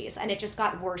allergies, and it just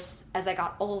got worse as I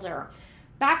got older.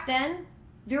 Back then,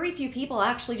 very few people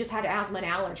actually just had asthma and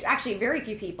allergy. Actually, very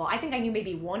few people. I think I knew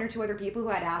maybe 1 or 2 other people who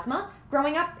had asthma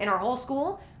growing up in our whole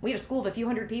school. We had a school of a few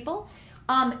hundred people.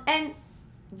 And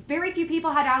very few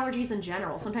people had allergies in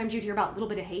general. Sometimes you'd hear about a little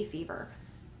bit of hay fever.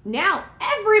 Now,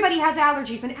 everybody has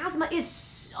allergies, and asthma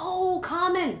is so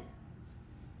common.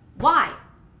 Why?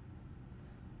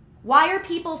 Why are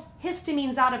people's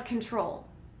histamines out of control?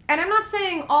 And I'm not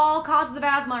saying all causes of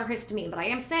asthma are histamine, but I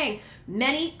am saying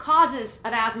many causes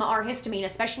of asthma are histamine,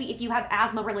 especially if you have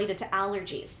asthma related to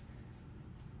allergies.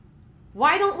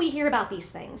 Why don't we hear about these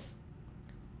things?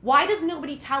 Why does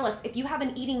nobody tell us if you have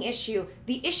an eating issue?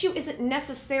 The issue isn't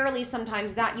necessarily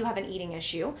sometimes that you have an eating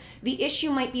issue. The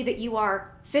issue might be that you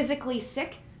are physically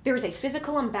sick. There's a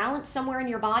physical imbalance somewhere in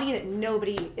your body that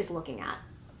nobody is looking at.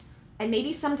 And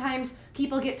maybe sometimes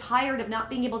people get tired of not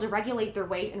being able to regulate their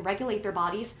weight and regulate their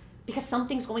bodies because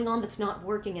something's going on that's not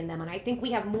working in them. And I think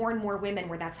we have more and more women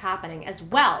where that's happening as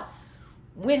well.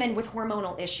 Women with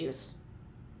hormonal issues.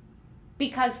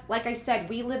 Because, like I said,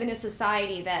 we live in a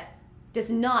society that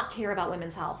does not care about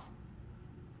women's health.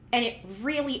 And it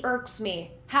really irks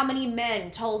me how many men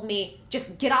told me,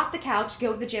 just get off the couch,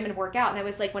 go to the gym and work out. And I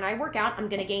was like, when I work out, I'm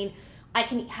going to gain, I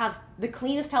can have the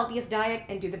cleanest, healthiest diet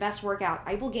and do the best workout.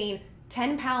 I will gain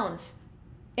 10 pounds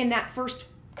in that first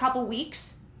couple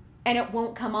weeks and it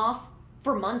won't come off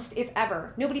for months, if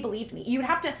ever. Nobody believed me. You would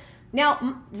have to,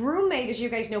 now roommate, as you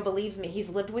guys know, believes me. He's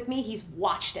lived with me. He's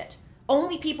watched it.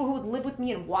 Only people who would live with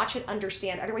me and watch it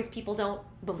understand. Otherwise, people don't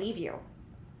believe you.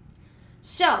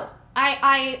 So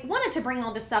I wanted to bring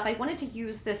all this up. I wanted to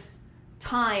use this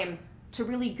time to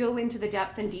really go into the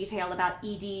depth and detail about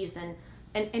EDs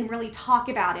and really talk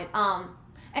about it.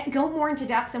 And go more into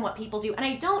depth than what people do. And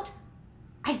I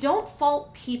don't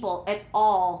fault people at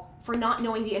all for not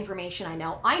knowing the information I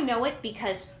know. I know it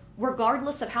because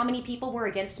regardless of how many people were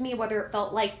against me, whether it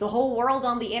felt like the whole world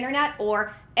on the internet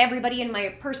or everybody in my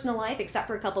personal life, except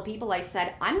for a couple people, I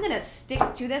said, I'm going to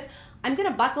stick to this. I'm going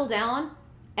to buckle down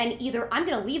and either I'm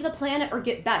going to leave the planet or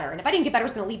get better. And if I didn't get better, I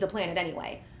was going to leave the planet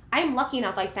anyway. I'm lucky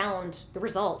enough I found the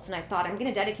results and I thought I'm going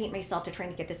to dedicate myself to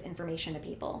trying to get this information to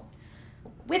people.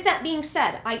 With that being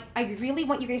said, I really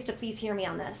want you guys to please hear me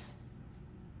on this.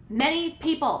 Many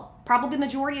people, probably the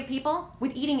majority of people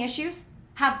with eating issues,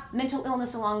 have mental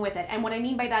illness along with it. And what I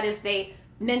mean by that is they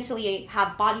mentally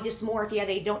have body dysmorphia,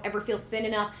 they don't ever feel thin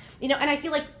enough. You know, and I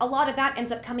feel like a lot of that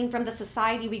ends up coming from the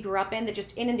society we grew up in that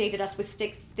just inundated us with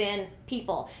stick thin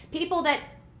people. People that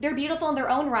they're beautiful in their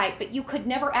own right, but you could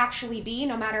never actually be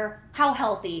no matter how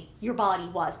healthy your body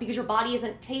was because your body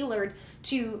isn't tailored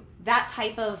to that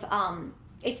type of,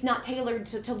 it's not tailored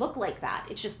to look like that.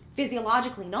 It's just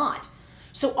physiologically not.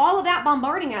 So all of that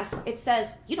bombarding us, it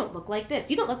says, you don't look like this.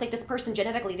 You don't look like this person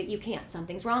genetically that you can't.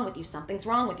 Something's wrong with you. Something's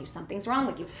wrong with you. Something's wrong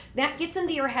with you. That gets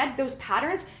into your head, those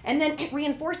patterns, and then it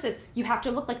reinforces, you have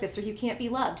to look like this or you can't be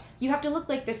loved. You have to look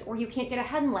like this or you can't get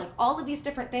ahead in life. All of these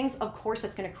different things, of course,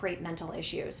 it's going to create mental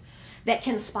issues that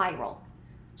can spiral.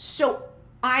 So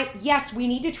yes, we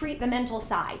need to treat the mental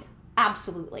side.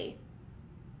 Absolutely.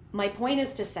 My point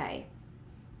is to say,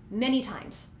 many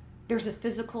times, there's a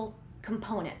physical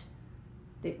component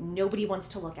that nobody wants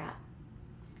to look at.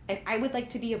 And I would like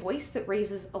to be a voice that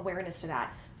raises awareness to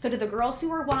that. So to the girls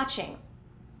who are watching,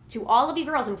 to all of you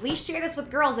girls, and please share this with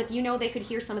girls if you know they could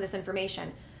hear some of this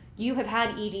information. You have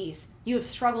had EDs. You have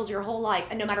struggled your whole life.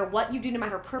 And no matter what you do, no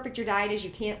matter how perfect your diet is,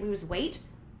 you can't lose weight.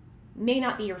 May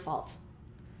not be your fault.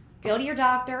 Go to your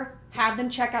doctor, have them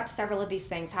check up several of these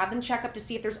things. Have them check up to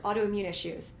see if there's autoimmune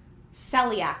issues.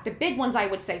 Celiac, the big ones I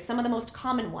would say, some of the most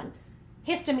common one.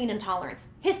 Histamine intolerance,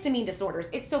 histamine disorders.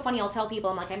 It's so funny, I'll tell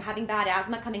people, I'm like, I'm having bad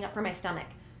asthma coming up from my stomach.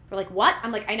 They're like, what?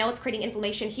 I'm like, I know it's creating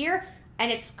inflammation here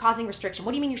and it's causing restriction.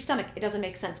 What do you mean your stomach? It doesn't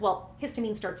make sense. Well,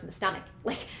 histamine starts in the stomach.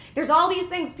 Like, there's all these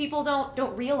things people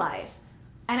don't realize.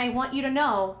 And I want you to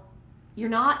know, you're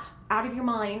not out of your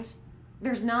mind.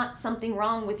 There's not something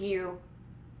wrong with you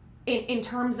in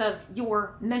terms of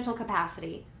your mental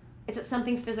capacity. It's that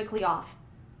something's physically off.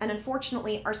 And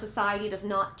unfortunately, our society does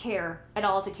not care at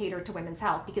all to cater to women's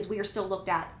health because we are still looked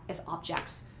at as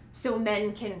objects. So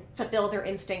men can fulfill their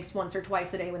instincts once or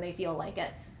twice a day when they feel like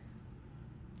it.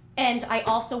 And I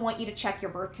also want you to check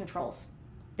your birth controls.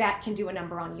 That can do a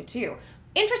number on you too.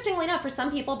 Interestingly enough, for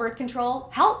some people, birth control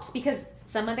helps because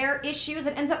some of their issues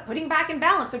it ends up putting back in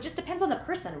balance. So it just depends on the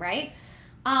person, right?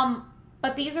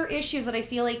 But these are issues that I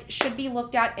feel like should be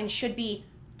looked at and should be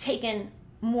taken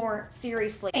more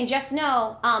seriously. And just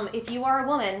know, if you are a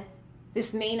woman,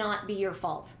 this may not be your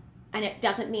fault. And it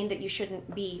doesn't mean that you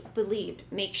shouldn't be believed.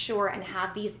 Make sure and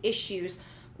have these issues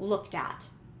looked at.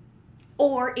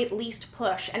 Or at least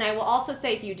push. And I will also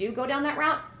say, if you do go down that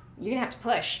route, you're gonna have to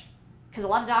push. Because a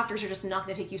lot of doctors are just not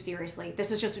gonna take you seriously.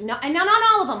 This is just, not, and not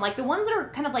all of them. Like the ones that are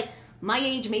kind of like my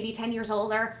age, maybe 10 years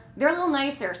older, they're a little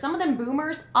nicer. Some of them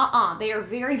boomers, they are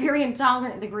very, very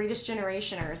intolerant, the greatest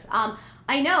generationers.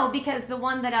 I know because the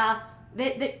one that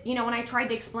you know, when I tried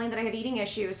to explain that I have eating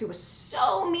issues, who was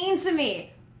so mean to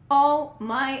me, Oh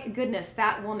my goodness,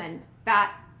 that woman,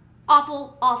 that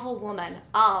awful, awful woman.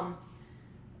 And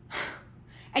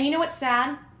you know what's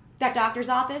sad? That doctor's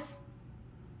office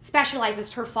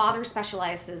her father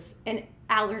specializes in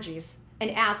allergies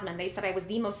and asthma. And they said I was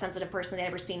the most sensitive person they'd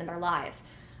ever seen in their lives.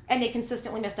 And they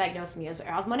consistently misdiagnosed me as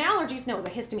asthma and allergies. No, it was a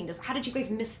histamine dose. How did you guys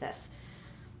miss this?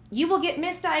 You will get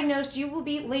misdiagnosed. You will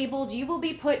be labeled. You will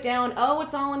be put down. Oh,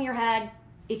 it's all in your head.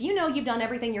 If you know you've done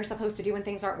everything you're supposed to do and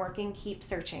things aren't working, keep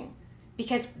searching.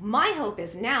 Because my hope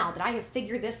is now that I have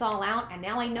figured this all out and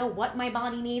now I know what my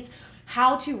body needs,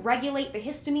 how to regulate the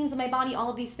histamines in my body, all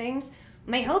of these things.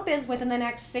 My hope is within the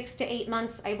next 6 to 8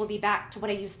 months, I will be back to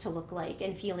what I used to look like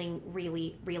and feeling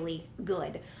really, really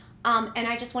good. And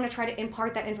I just want to try to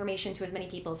impart that information to as many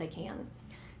people as I can.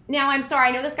 Now, I'm sorry,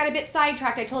 I know this got a bit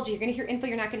sidetracked. I told you, you're going to hear info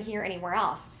you're not going to hear anywhere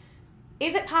else.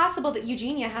 Is it possible that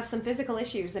Eugenia has some physical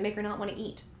issues that make her not want to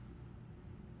eat?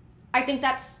 I think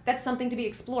that's something to be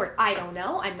explored. I don't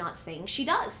know. I'm not saying she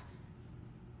does.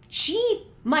 She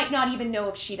might not even know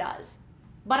if she does.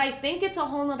 But I think it's a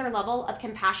whole nother level of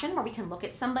compassion where we can look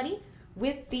at somebody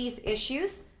with these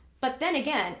issues. But then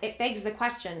again, it begs the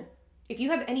question, if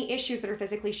you have any issues that are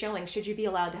physically showing, should you be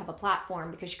allowed to have a platform?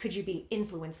 Because could you be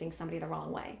influencing somebody the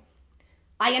wrong way?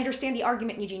 I understand the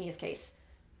argument in Eugenia's case.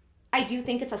 I do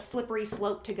think it's a slippery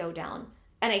slope to go down.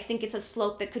 And I think it's a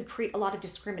slope that could create a lot of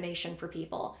discrimination for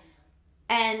people.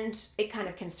 And it kind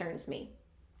of concerns me.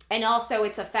 And also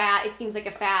it's a fad, it seems like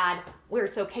a fad where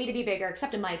it's okay to be bigger,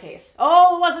 except in my case.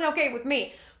 Oh, it wasn't okay with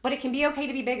me. But it can be okay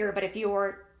to be bigger, but if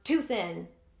you're too thin,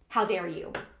 how dare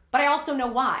you? But I also know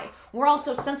why. We're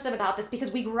also sensitive about this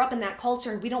because we grew up in that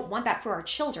culture and we don't want that for our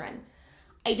children.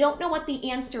 I don't know what the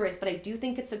answer is, but I do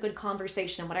think it's a good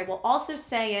conversation. What I will also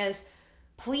say is,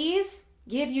 please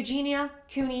give Eugenia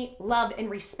Cooney love and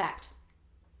respect.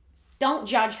 Don't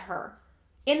judge her.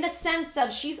 In the sense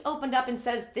of she's opened up and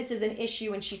says this is an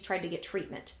issue and she's tried to get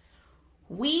treatment.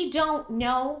 We don't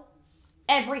know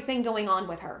everything going on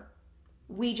with her.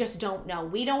 We just don't know.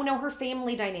 We don't know her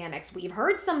family dynamics. We've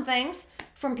heard some things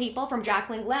from people, from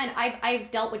Jaclyn Glenn. I've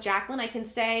dealt with Jaclyn. I can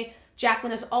say Jaclyn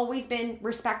has always been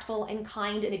respectful and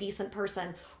kind and a decent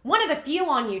person. One of the few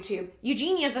on YouTube.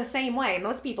 Eugenia the same way.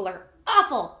 Most people are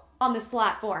awful on this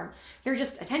platform. They're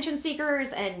just attention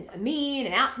seekers and mean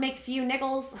and out to make a few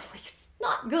nickels. Like, it's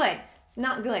not good. It's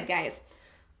not good, guys.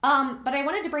 But I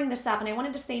wanted to bring this up and I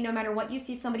wanted to say no matter what you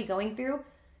see somebody going through,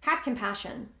 have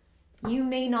compassion. You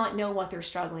may not know what they're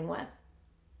struggling with.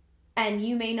 And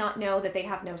you may not know that they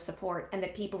have no support and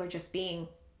that people are just being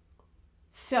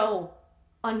so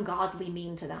ungodly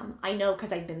mean to them. I know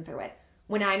because I've been through it.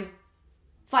 When I'm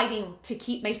fighting to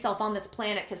keep myself on this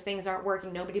planet because things aren't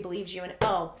working, nobody believes you, and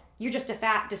oh, you're just a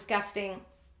fat, disgusting,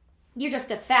 you're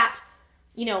just a fat,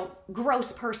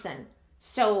 gross person.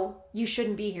 So you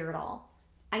shouldn't be here at all.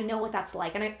 I know what that's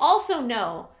like. And I also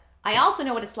know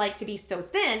what it's like to be so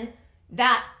thin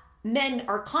that men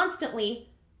are constantly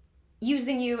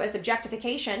using you as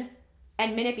objectification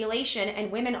and manipulation,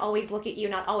 and women always look at you,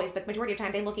 not always, but majority of the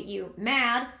time they look at you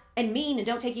mad and mean and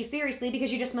don't take you seriously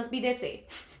because you just must be ditzy.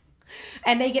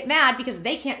 And they get mad because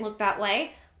they can't look that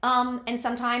way. And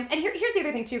sometimes, and here's the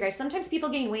other thing too, guys, sometimes people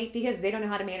gain weight because they don't know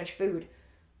how to manage food.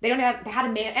 They don't know how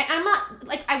to manage, and I'm not,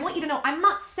 like, I want you to know, I'm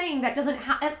not saying that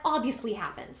that obviously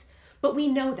happens, but we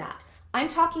know that. I'm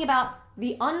talking about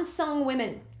the unsung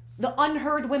women, the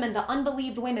unheard women, the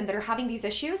unbelieved women that are having these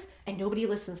issues and nobody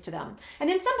listens to them. And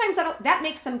then sometimes that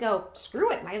makes them go,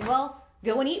 screw it, might as well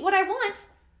go and eat what I want.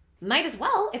 Might as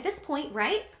well at this point,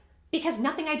 right? Because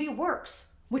nothing I do works,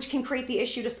 which can create the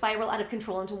issue to spiral out of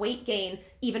control and to weight gain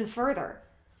even further.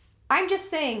 I'm just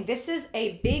saying this is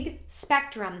a big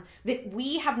spectrum that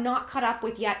we have not caught up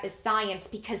with yet as science,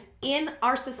 because in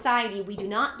our society, we do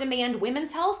not demand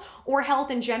women's health or health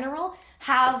in general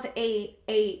have a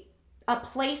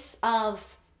place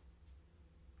of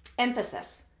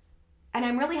emphasis. And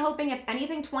I'm really hoping if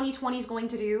anything 2020 is going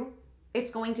to do, it's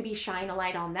going to be shine a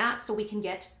light on that so we can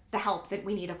get the help that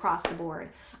we need across the board.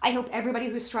 I hope everybody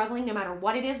who's struggling, no matter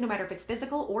what it is, no matter if it's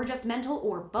physical or just mental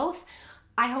or both,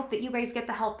 I hope that you guys get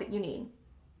the help that you need.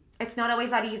 It's not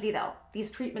always that easy though.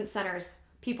 These treatment centers,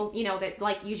 people, that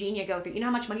like Eugenia go through, you know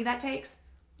how much money that takes?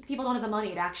 People don't have the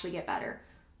money to actually get better,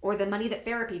 or the money that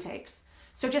therapy takes.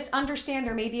 So just understand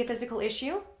there may be a physical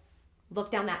issue.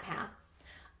 Look down that path.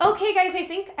 Okay, guys, I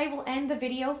think I will end the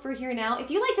video for here now. If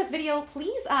you like this video,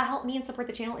 please help me and support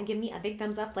the channel and give me a big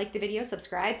thumbs up, like the video,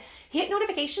 subscribe, hit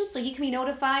notifications so you can be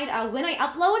notified when I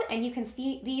upload and you can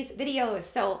see these videos.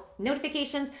 So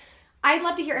notifications. I'd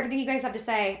love to hear everything you guys have to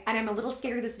say, and I'm a little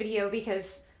scared of this video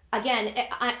because, again,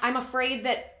 I'm afraid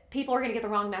that people are going to get the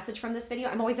wrong message from this video.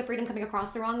 I'm always afraid I'm coming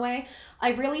across the wrong way.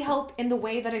 I really hope in the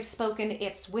way that I've spoken,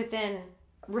 it's within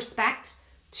respect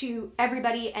to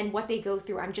everybody and what they go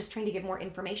through. I'm just trying to give more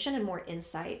information and more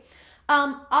insight.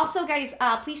 Also, guys,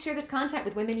 please share this content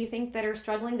with women you think that are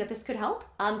struggling, that this could help.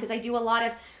 Because I do a lot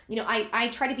of, I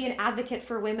try to be an advocate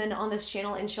for women on this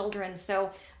channel and children.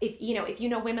 So if you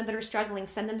know women that are struggling,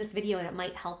 send them this video and it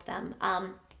might help them.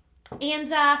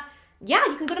 Yeah,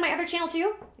 you can go to my other channel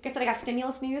too. Like I said, I got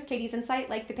Stimulus News, Katie's Insight,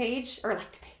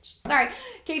 sorry,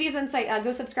 Katie's Insight.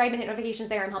 Go subscribe and hit notifications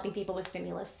there. I'm helping people with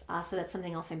stimulus. So that's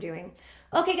something else I'm doing.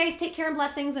 Okay, guys, take care and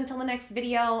blessings until the next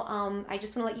video. I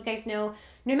just want to let you guys know,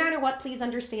 no matter what, please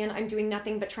understand I'm doing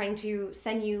nothing but trying to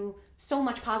send you so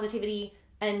much positivity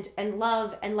and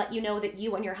love and let you know that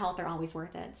you and your health are always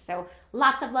worth it. So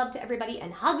lots of love to everybody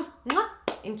and hugs, mwah,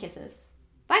 and kisses.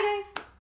 Bye, guys.